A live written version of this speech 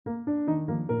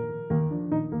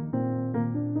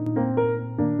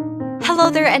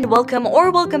Hello there and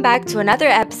welcome back to another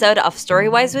episode of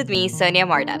Storywise with me, Sonia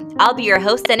Marta. I'll be your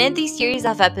host, and in this series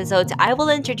of episodes, I will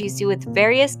introduce you with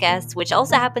various guests which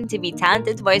also happen to be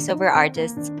talented voiceover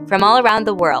artists from all around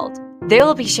the world. They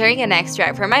will be sharing an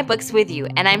extract from my books with you,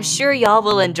 and I'm sure y'all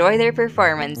will enjoy their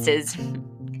performances.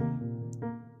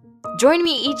 Join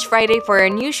me each Friday for a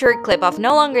new short clip of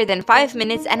no longer than 5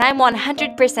 minutes, and I'm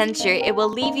 100% sure it will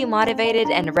leave you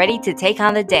motivated and ready to take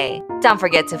on the day. Don't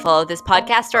forget to follow this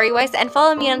podcast Storywise and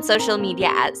follow me on social media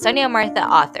at Sonia Martha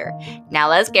Author. Now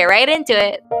let's get right into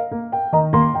it.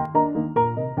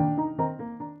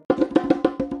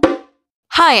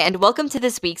 Hi, and welcome to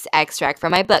this week's extract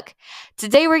from my book.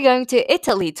 Today we're going to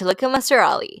Italy to look at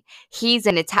Mastroianni. He's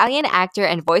an Italian actor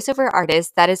and voiceover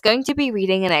artist that is going to be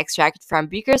reading an extract from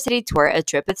Bucharest City Tour, A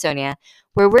Trip with Sonia,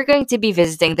 where we're going to be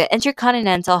visiting the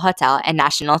Intercontinental Hotel and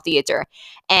National Theatre.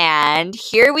 And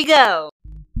here we go!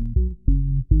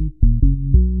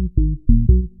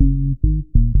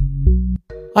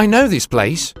 I know this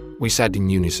place, we said in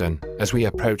unison as we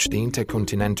approached the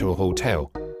Intercontinental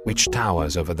Hotel, which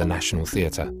towers over the National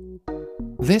Theatre.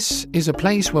 This is a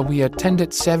place where we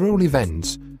attended several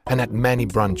events and had many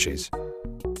brunches.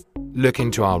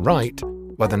 Looking to our right,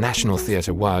 where the National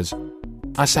Theatre was,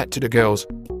 I said to the girls,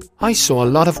 I saw a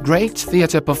lot of great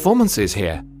theatre performances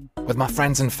here, with my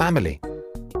friends and family.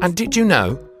 And did you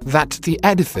know that the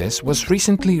edifice was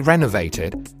recently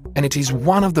renovated and it is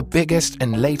one of the biggest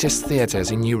and latest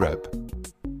theatres in Europe?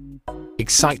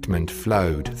 Excitement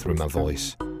flowed through my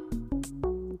voice.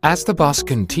 As the bus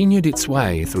continued its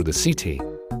way through the city,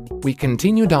 we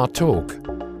continued our talk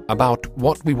about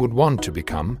what we would want to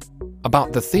become,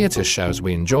 about the theatre shows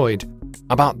we enjoyed,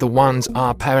 about the ones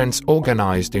our parents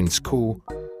organized in school,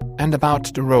 and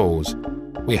about the roles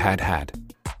we had had.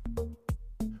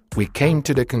 We came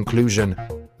to the conclusion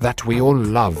that we all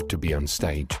loved to be on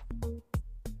stage.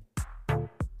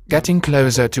 Getting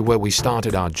closer to where we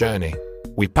started our journey,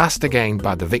 we passed again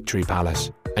by the Victory Palace,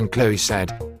 and Chloe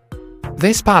said,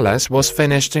 "This palace was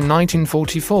finished in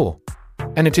 1944,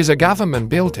 and it is a government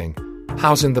building,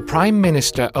 housing the Prime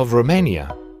Minister of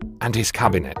Romania and his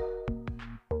cabinet."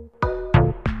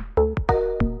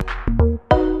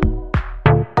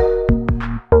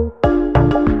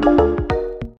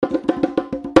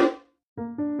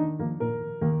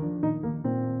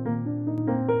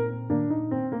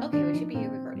 Okay, we should be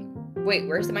recording. Wait,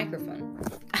 where's the microphone?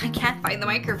 I can't find the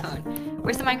microphone.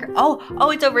 Where's the microphone?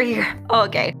 Oh, it's over here. Oh,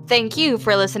 okay. Thank you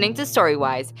for listening to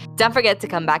Storywise. Don't forget to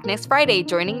come back next Friday,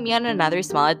 joining me on another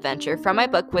small adventure from my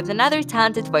book with another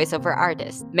talented voiceover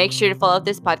artist. Make sure to follow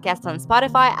this podcast on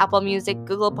Spotify, Apple Music,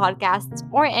 Google Podcasts,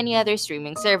 or any other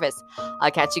streaming service. I'll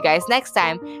catch you guys next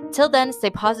time. Till then, stay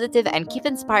positive and keep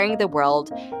inspiring the world.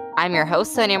 I'm your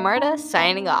host, Sonia Marta,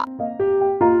 signing off.